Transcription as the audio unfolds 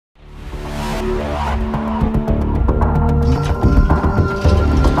The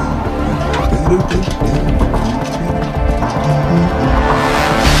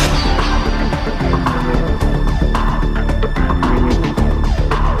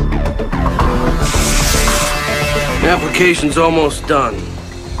application's almost done.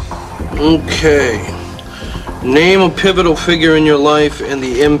 Okay. Name a pivotal figure in your life and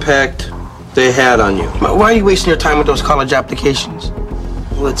the impact they had on you. Why are you wasting your time with those college applications?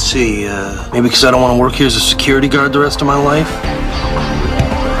 Let's see, maybe because I don't want to work here as a security guard the rest of my life?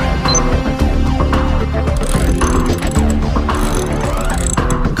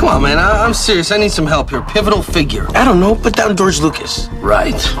 Come on, man, I'm serious. I need some help here. Pivotal figure. I don't know. Put down George Lucas.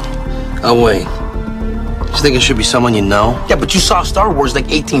 Right. I'll wait. You think it should be someone you know? Yeah, but you saw Star Wars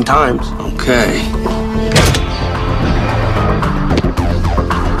like 18 times. Okay.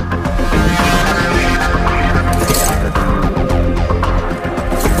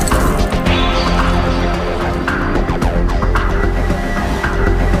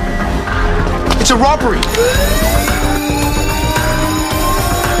 It's a robbery.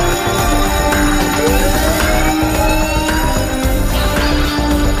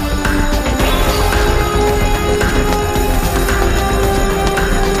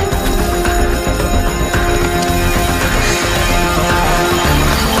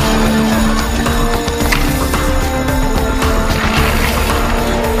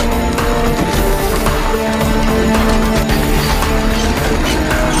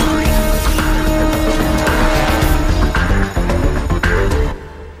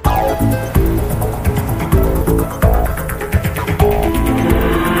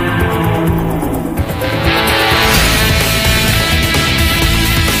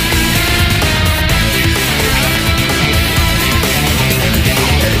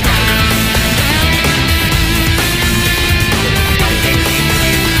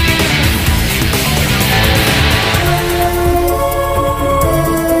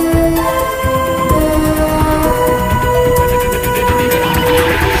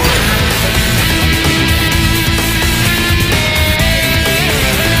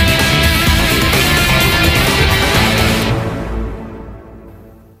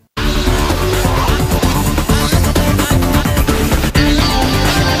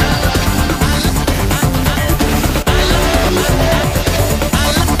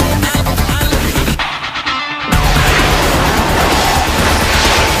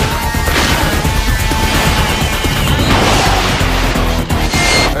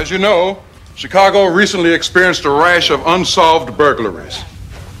 As you know, Chicago recently experienced a rash of unsolved burglaries.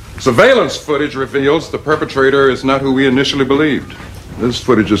 Surveillance footage reveals the perpetrator is not who we initially believed. This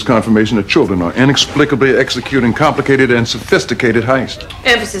footage is confirmation that children are inexplicably executing complicated and sophisticated heists.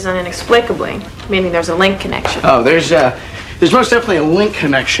 Emphasis on inexplicably, meaning there's a link connection. Oh, there's most definitely a link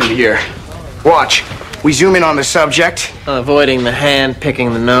connection here. Watch. We zoom in on the subject. Avoiding the hand,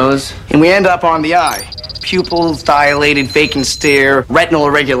 picking the nose. And we end up on the eye. Pupils dilated, vacant stare, retinal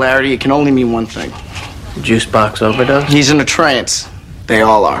irregularity. It can only mean one thing. Juice box overdose? He's in a trance. They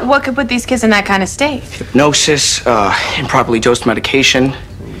all are. What could put these kids in that kind of state? Hypnosis, improperly dosed medication.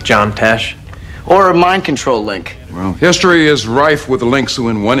 John Tesh? Or a mind control link. Well, history is rife with links who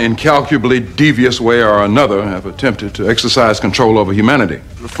in one incalculably devious way or another have attempted to exercise control over humanity.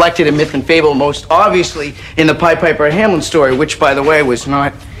 Reflected in myth and fable, most obviously in the Pied Piper of Hamelin story, which, by the way, was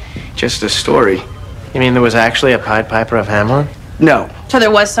not just a story. You mean there was actually a Pied Piper of Hamelin? No. So there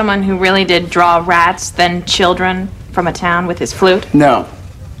was someone who really did draw rats, then children from a town with his flute? No.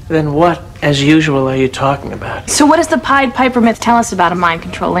 Then what, as usual, are you talking about? So what does the Pied Piper myth tell us about a mind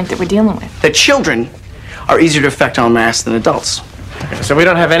control link that we're dealing with? That children are easier to affect en masse than adults. Okay, so we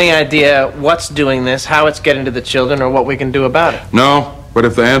don't have any idea what's doing this, how it's getting to the children, or what we can do about it. No, but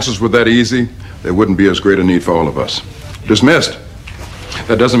if the answers were that easy, there wouldn't be as great a need for all of us. Dismissed.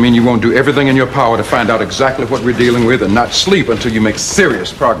 That doesn't mean you won't do everything in your power to find out exactly what we're dealing with and not sleep until you make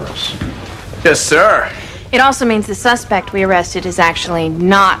serious progress. Yes, sir. It also means the suspect we arrested is actually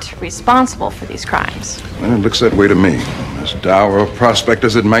not responsible for these crimes. Well, it looks that way to me. As dour a prospect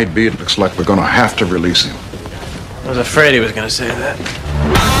as it might be, it looks like we're going to have to release him. I was afraid he was going to say that.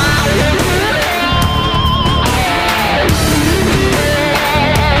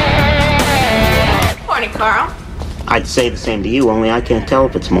 Morning, Carl. I'd say the same to you, only I can't tell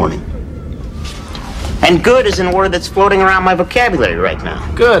if it's morning. And good isn't a word that's floating around my vocabulary right now.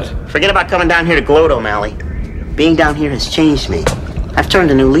 Good. Forget about coming down here to gloat, O'Malley. Being down here has changed me. I've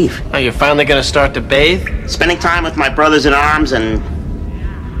turned a new leaf. Oh, you're finally going to start to bathe? Spending time with my brothers in arms and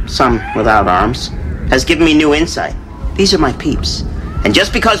some without arms has given me new insight. These are my peeps. And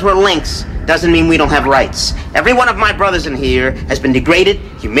just because we're links doesn't mean we don't have rights. Every one of my brothers in here has been degraded,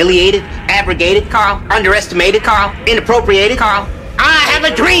 humiliated, abrogated, Carl. underestimated, Carl. inappropriated. Carl. I have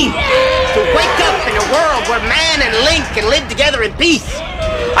a dream to wake up in a world where man and Link can live together in peace.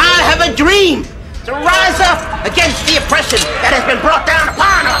 I have a dream to rise up against the oppression that has been brought down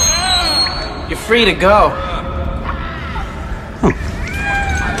upon us. You're free to go.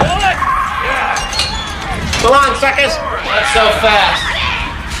 So long, suckers. Not so fast.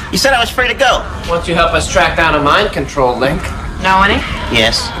 You said I was free to go. Why don't you help us track down a mind control link? Know any?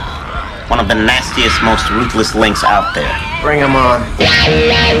 Yes. One of the nastiest, most ruthless links out there. Bring him on.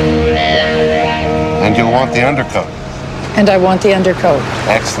 And you'll want the undercoat. And I want the undercoat.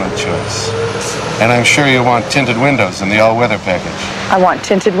 Excellent choice. And I'm sure you'll want tinted windows in the all-weather package. I want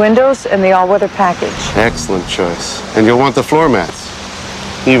tinted windows and the all-weather package. Excellent choice. And you'll want the floor mats,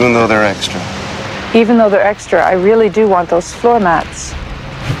 even though they're extra. Even though they're extra, I really do want those floor mats.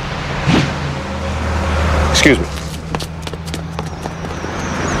 Excuse me.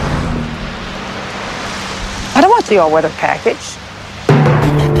 I don't want the all-weather package.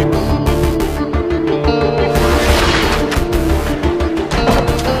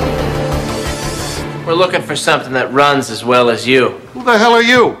 We're looking for something that runs as well as you. Who the hell are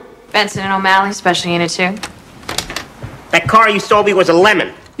you? Benson and O'Malley, Special Unit 2. That car you stole me was a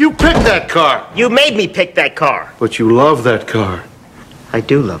lemon. You picked that car. You made me pick that car. But you love that car. I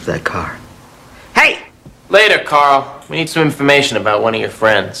do love that car. Hey! Later, Carl. We need some information about one of your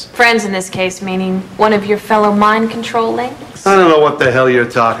friends. Friends in this case, meaning one of your fellow mind control links. I don't know what the hell you're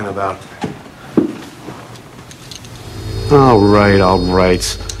talking about. All right.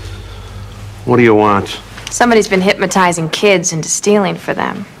 What do you want? Somebody's been hypnotizing kids into stealing for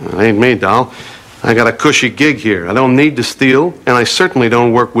them. Ain't me, doll. I got a cushy gig here. I don't need to steal, and I certainly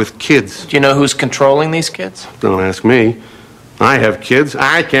don't work with kids. Do you know who's controlling these kids? Don't ask me. I have kids.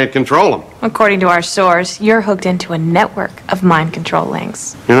 I can't control them. According to our source, you're hooked into a network of mind control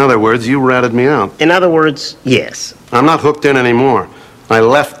links. In other words, you ratted me out. In other words, yes. I'm not hooked in anymore. I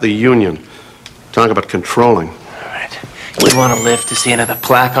left the union. Talk about controlling. All right. You want to live to see another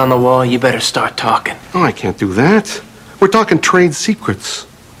plaque on the wall? You better start talking. Oh, I can't do that. We're talking trade secrets,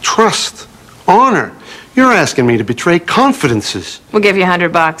 trust, honor. You're asking me to betray confidences. We'll give you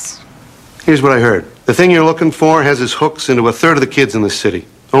 $100. Here's what I heard. The thing you're looking for has his hooks into a third of the kids in the city.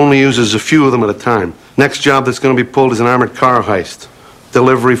 Only uses a few of them at a time. Next job that's going to be pulled is an armored car heist.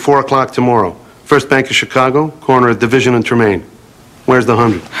 Delivery 4 o'clock tomorrow. First Bank of Chicago, corner of Division and Tremaine. Where's the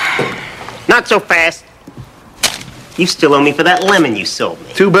 100? Not so fast. You still owe me for that lemon you sold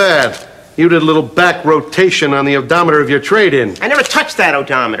me. Too bad. You did a little back rotation on the odometer of your trade-in. I never touched that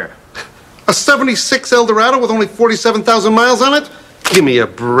odometer. A 76 Eldorado with only 47,000 miles on it? Give me a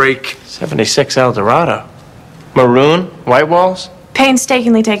break. 76 Eldorado. Maroon? White walls?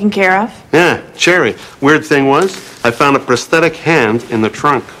 Painstakingly taken care of. Yeah, cherry. Weird thing was, I found a prosthetic hand in the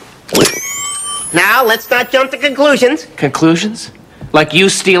trunk. Now, let's not jump to conclusions. Conclusions? Like you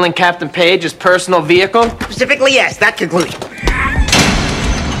stealing Captain Page's personal vehicle? Specifically, yes, that conclusion.